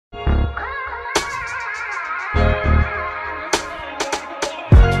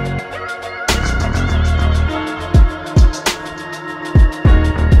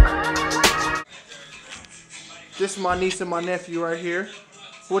this is my niece and my nephew right here.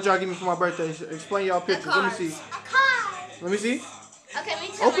 What y'all give me for my birthday? Explain y'all pictures. Let me see. Let me see. Okay, let me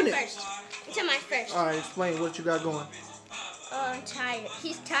tell mine first. Let me tell mine first. All right, explain what you got going. I'm tired.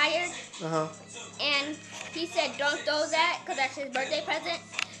 He's tired. And he said don't throw that because that's his birthday present.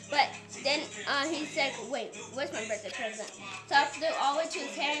 But then he said, wait, what's my birthday present? So I flew all the way to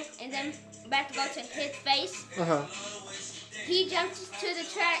his hair and then back to go to his face. He jumped to the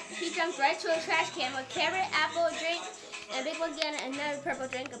trash. He jumped right to a trash can with carrot, apple, drink, and a big one again, another purple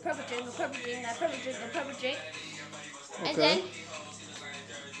drink, a purple drink, a purple drink, a purple drink, a purple drink. And then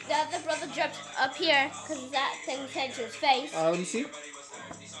the other brother jumped up here because that thing was headed to his face. Let me see.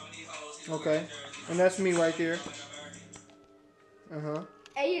 Okay, and that's me right there. And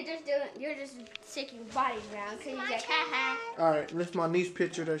you're just sticking your bodies around because you're like, ha ha. All right, this is my niece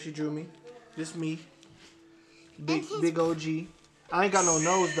picture that she drew me. This me. Big OG. I ain't got no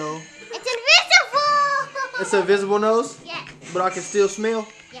nose though. It's invisible. It's an invisible nose? Yeah. But I can still smell?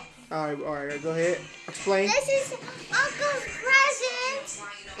 Yeah. All right, go ahead. Explain. This is Uncle's present.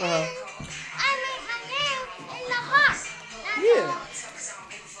 And I made my name in the heart. Yeah.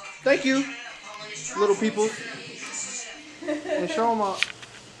 Thank you, little people. And show them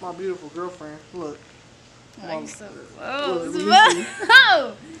my beautiful girlfriend. Look. You're so close.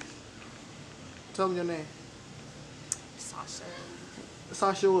 Oh. Tell me your name. Sasha.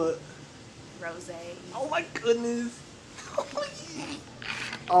 Sasha what? Rose. Oh my goodness.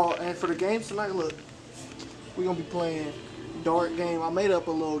 Oh, and for the games tonight, look. We're going to be playing dart game. I made up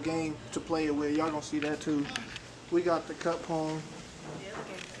a little game to play it with. Y'all going to see that too. We got the cup home.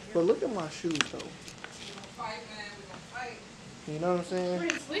 But look at my shoes though. You know what I'm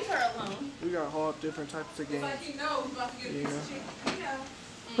saying? Leave her alone. We got all different types of games. Like you know, he's about to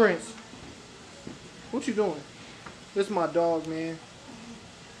get Prince, what you doing? This is my dog, man.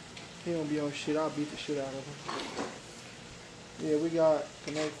 He don't be on shit. I'll beat the shit out of him. Yeah, we got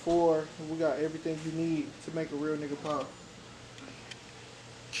Connect 4. And we got everything you need to make a real nigga pop.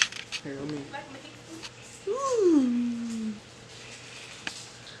 Here, let me.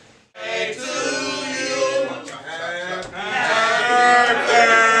 Hey, to you.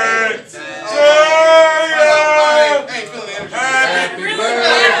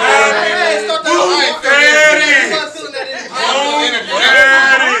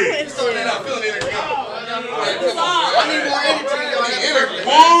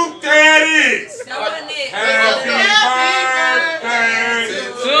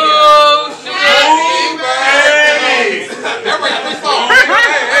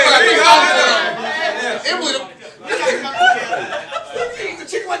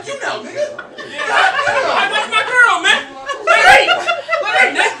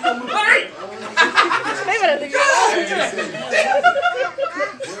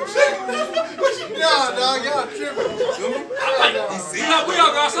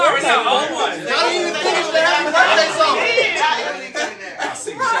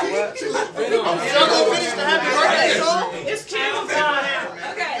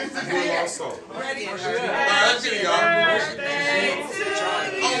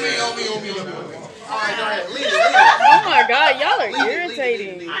 Oh my God, y'all are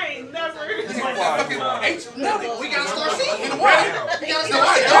irritating. I ain't never. We gotta start singing.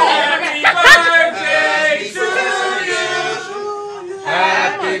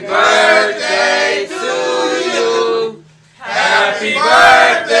 Happy birthday to you. Happy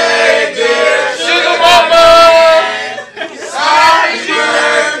birthday, dear Sugar Mama. Happy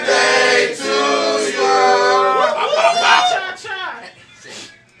birthday to you.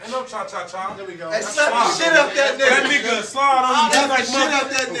 Ain't no cha-cha-cha. There we go. Hey, slap the shit up that nigga. That nigga slide on you just like shit up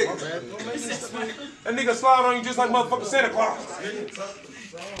that nigga. That nigga slide on you just like motherfucking Santa Claus.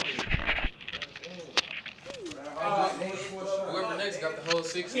 Whoever next got the whole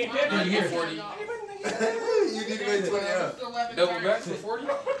 60, you get 40. You need to make 20 up. Double back for 40?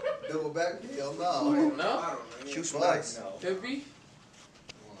 Double back? Hell no. No? Shoot some dice. Could be.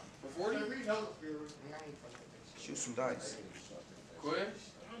 For 40? Shoot some dice. Quit.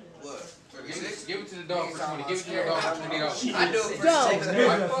 What? Give it to the dog for 20. Give it to the dog for $20. I do it for the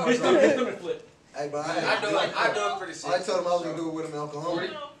 6. Hey, but I do it for the 6. I told him I was going to do it with him in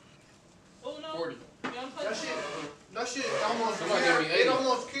Oklahoma. 40. That shit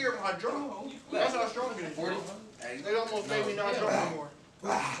almost cured my drum. That's how strong it is. 40. They almost made me not drum anymore.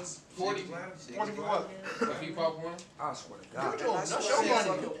 40. 40 for what? If you pop one? I swear to God. That's your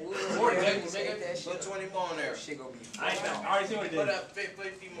money. Put 20 more on there. Shit gonna be I already see what it Put did. up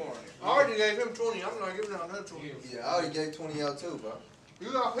 50 more on there. I already gave him 20. I'm not giving out another 20. Yeah, I already gave 20 out too, bro. He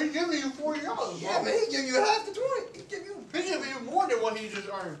giving you $40. Yeah, man, he gave you half the 20. He gave you more than what he just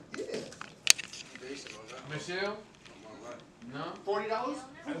earned. Yeah. Michelle? No? $40?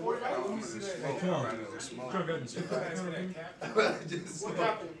 $40? What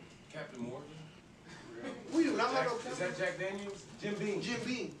happened? Captain Morgan. We do not have no Is Captain. that Jack Daniels? Jim Beam. Jim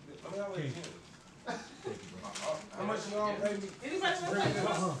Beam. I'm not with Jim. How much you gonna pay me? Anybody want to play?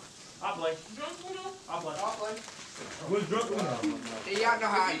 I'll play. Drunk Uno? I'll play. I'll play. What's drunk one? Y'all know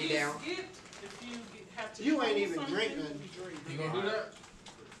how I get down. You ain't even drinking. You gonna do that?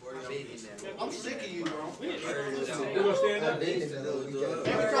 I'm sick of you, bro. You gonna stand up?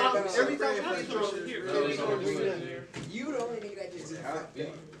 Every time we throw it, You the only nigga that just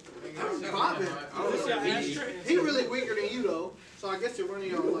he really weaker than you though, so I guess you're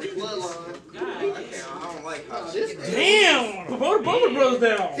running on like bloodline. I don't like how This Damn! Promote both brothers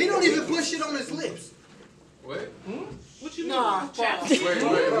down. he don't even put shit on his lips. What? What you mean? Nah, Chapstick? Wait.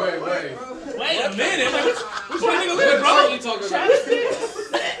 Wait a minute. What's that nigga What live, bro? are you talking about?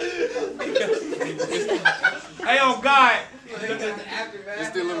 Hey, on God. It's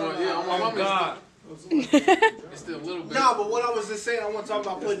still a little, yeah, on my mama. God. It's still a little bit. Nah, but what I was just saying, I wasn't talking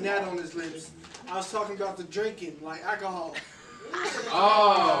about putting that on his lips. I was talking about the drinking, like alcohol.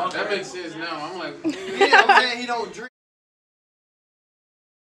 Oh, that makes sense now. I'm like, Yeah, I'm saying he don't drink.